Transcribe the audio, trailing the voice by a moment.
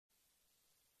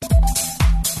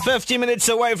50 minutes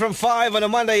away from 5 on a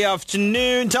Monday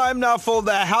afternoon. Time now for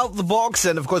the Health Box.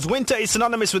 And of course, winter is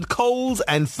synonymous with colds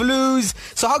and flus.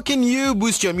 So how can you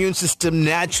boost your immune system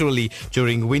naturally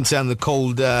during winter and the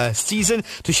cold season?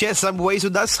 To share some ways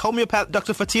with us, Homeopath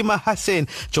Dr Fatima Hansa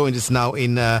joins us now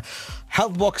in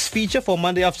Health Box feature for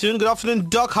Monday afternoon. Good afternoon,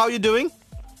 Doc. How are you doing?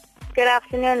 Good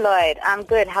afternoon, Lloyd. I'm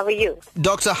good. How are you?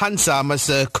 Dr. Hansa, I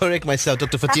must correct myself,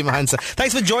 Dr. Fatima Hansa.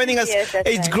 Thanks for joining us. Yes,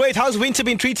 it's right. great. How's winter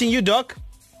been treating you, Doc?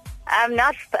 I'm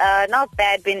not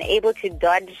bad. Been able to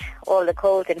dodge all the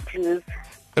colds and flus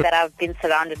that I've been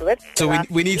surrounded with. So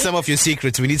we need some of your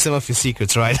secrets. We need some of your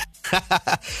secrets, right?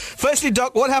 Firstly,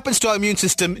 Doc, what happens to our immune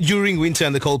system during winter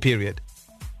and the cold period?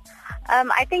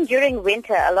 I think during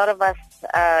winter, a lot of us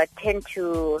tend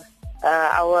to...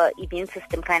 our immune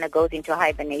system kind of goes into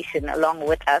hibernation along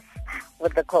with us,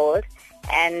 with the cold,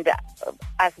 and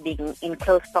us being in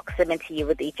close proximity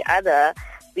with each other,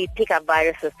 we pick up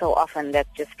viruses so often that's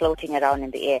just floating around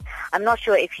in the air. I'm not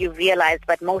sure if you realized,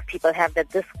 but most people have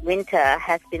that this winter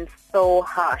has been so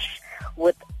harsh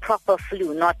with proper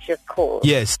flu, not just cold.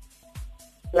 Yes.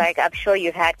 Like, I'm sure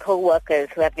you've had co-workers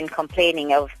who have been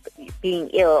complaining of being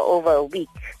ill over a week,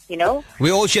 you know? We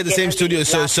all share the same studio,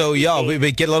 so yeah,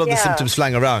 we get a lot of the symptoms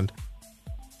flying around.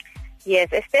 Yes,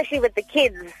 especially with the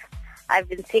kids. I've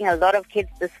been seeing a lot of kids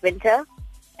this winter,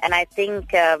 and I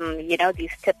think,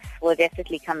 these tips will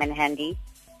definitely come in handy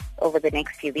over the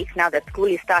next few weeks. Now that school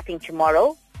is starting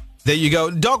tomorrow. There you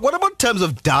go. Doc, what about in terms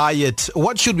of diet?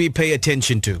 What should we pay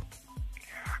attention to?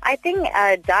 I think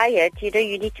diet, you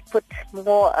need to put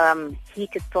more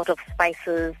heated sort of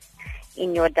spices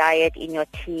in your diet, in your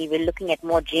tea. We're looking at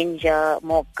more ginger,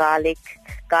 more garlic.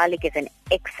 Garlic is an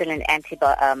excellent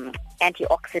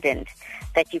antioxidant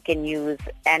that you can use.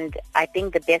 And I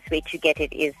think the best way to get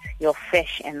it is your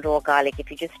fresh and raw garlic.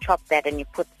 If you just chop that and you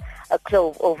put a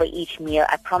clove over each meal,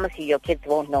 I promise you your kids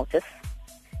won't notice.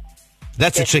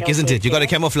 That's a trick, isn't it? You got to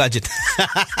camouflage it.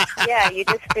 Yeah, you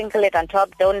just sprinkle it on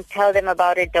top. Don't tell them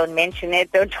about it. Don't mention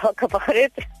it. Don't talk about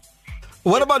it.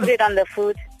 What about put it on the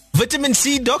food? Vitamin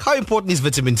C, Doc? How important is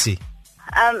vitamin C?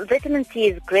 Vitamin C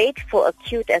is great for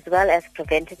acute as well as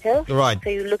preventative. Right. So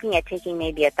you're looking at taking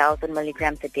maybe 1,000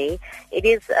 milligrams a day. It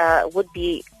is would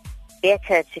be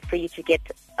better for you to get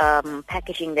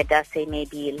packaging that does say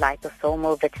maybe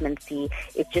liposomal vitamin C.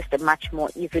 It's just a much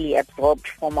more easily absorbed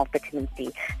form of vitamin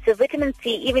C. So vitamin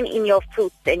C, even in your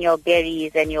fruits and your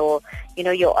berries and your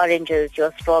oranges,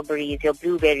 your strawberries, your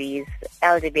blueberries,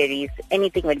 elderberries,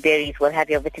 anything with berries will have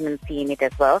your vitamin C in it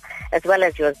as well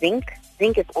as your zinc.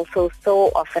 Zinc is also so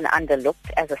often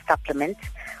underlooked as a supplement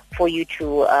for you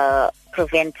to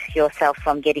prevent yourself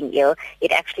from getting ill.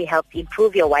 It actually helps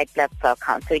improve your white blood cell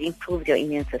count, so it improves your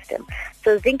immune system.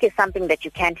 So zinc is something that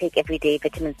you can take every day.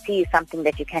 Vitamin C is something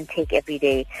that you can take every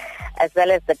day, as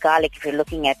well as the garlic. If you're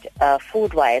looking at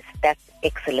food-wise, that's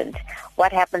excellent.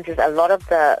 What happens is a lot of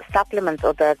the supplements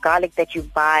or the garlic that you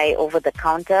buy over the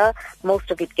counter, most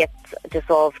of it gets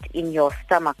dissolved in your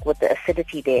stomach with the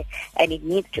acidity there, and it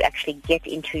needs to actually get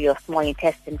into your small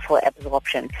intestine for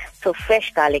absorption. So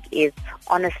fresh garlic is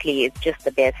just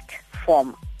the best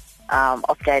form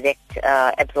of direct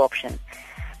absorption.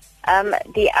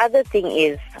 The other thing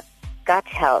is gut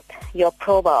health, your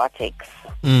probiotics.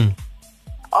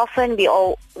 Often we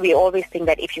always think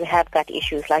that if you have gut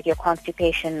issues like your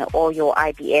constipation or your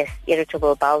IBS,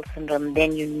 irritable bowel syndrome,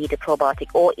 then you need a probiotic.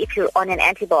 Or if you're on an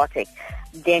antibiotic,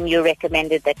 then you're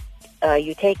recommended that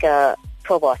you take a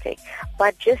probiotic.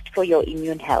 But just for your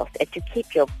immune health and to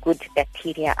keep your good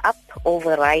bacteria up,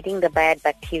 overriding the bad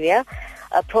bacteria,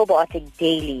 a probiotic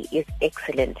daily is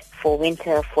excellent for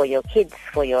winter, for your kids,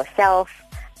 for yourself,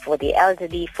 for the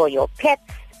elderly, for your pets.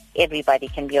 Everybody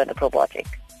can be on a probiotic.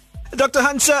 Dr.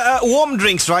 Hansa, warm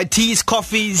drinks, right? Teas,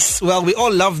 coffees. Well, we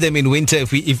all love them in winter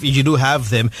if you do have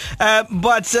them.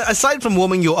 But aside from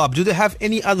warming you up, do they have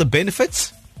any other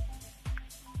benefits?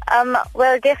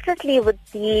 Well, definitely would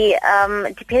be,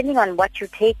 depending on what you're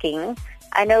taking.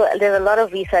 I know there's a lot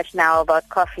of research now about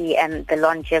coffee and the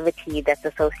longevity that's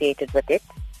associated with it.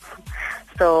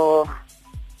 So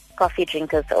coffee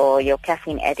drinkers or your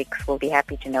caffeine addicts will be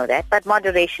happy to know that. But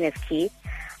moderation is key.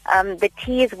 The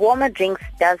teas, warmer drinks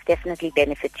does definitely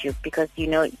benefit you because,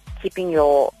 keeping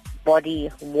your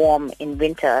body warm in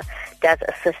winter does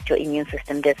assist your immune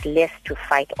system. There's less to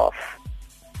fight off.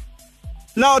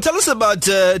 Now, tell us about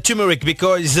turmeric,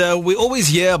 because we always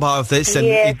hear about this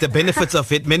and the benefits of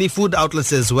it. Many food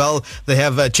outlets as well, they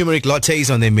have turmeric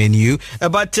lattes on their menu.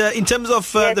 But in terms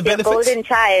of the benefits... golden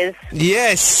chais.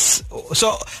 Yes.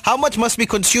 So how much must be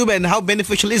consumed and how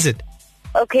beneficial is it?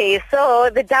 Okay, so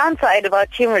the downside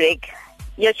about turmeric,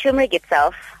 your turmeric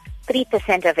itself,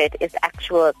 3% of it is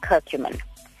actual curcumin.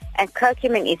 And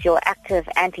curcumin is your active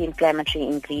anti-inflammatory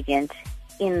ingredient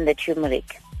in the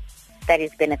turmeric that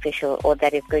is beneficial or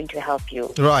that is going to help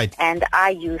you. Right. And I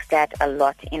use that a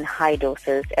lot in high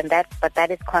doses, but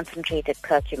that is concentrated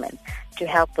curcumin to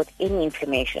help with any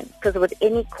inflammation. Because with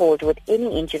any cold, with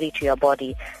any injury to your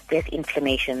body, there's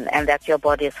inflammation, and that's your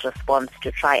body's response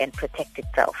to try and protect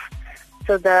itself.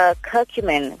 So the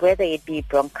curcumin, whether it be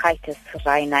bronchitis,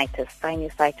 rhinitis,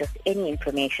 sinusitis, any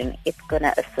inflammation, it's going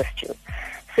to assist you.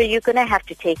 So you're going to have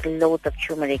to take loads of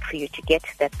turmeric for you to get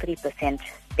that 3%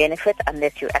 benefit,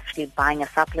 unless you're actually buying a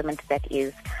supplement that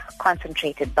is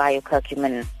concentrated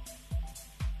biocurcumin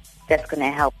that's going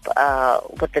to help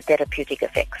with the therapeutic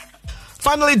effects.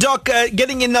 Finally, Doc,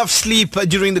 getting enough sleep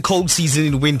during the cold season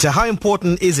in winter, how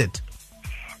important is it?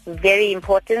 Very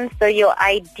important. So your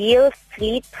ideal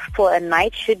sleep for a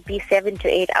night should be 7 to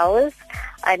 8 hours.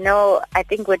 I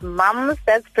think with mums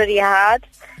that's pretty hard,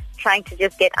 trying to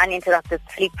just get uninterrupted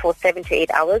sleep for 7 to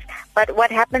 8 hours. But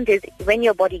what happens is when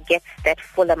your body gets that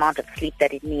full amount of sleep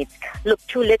that it needs, look,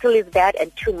 too little is bad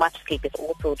and too much sleep is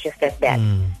also just as bad.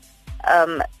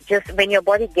 Just when your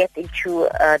body gets into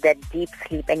that deep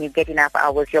sleep and you get enough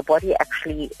hours, your body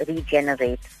actually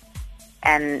regenerates.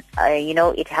 And,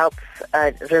 it helps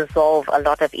resolve a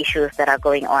lot of issues that are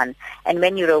going on. And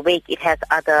when you're awake, it has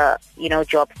other,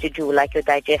 jobs to do, like your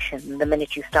digestion, the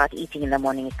minute you start eating in the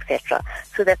morning, etc.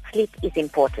 So that sleep is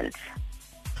important.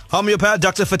 Homeopath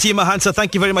Dr. Fatima Hansa,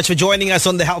 thank you very much for joining us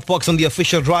on the Health Box on the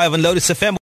official drive on Lotus FM.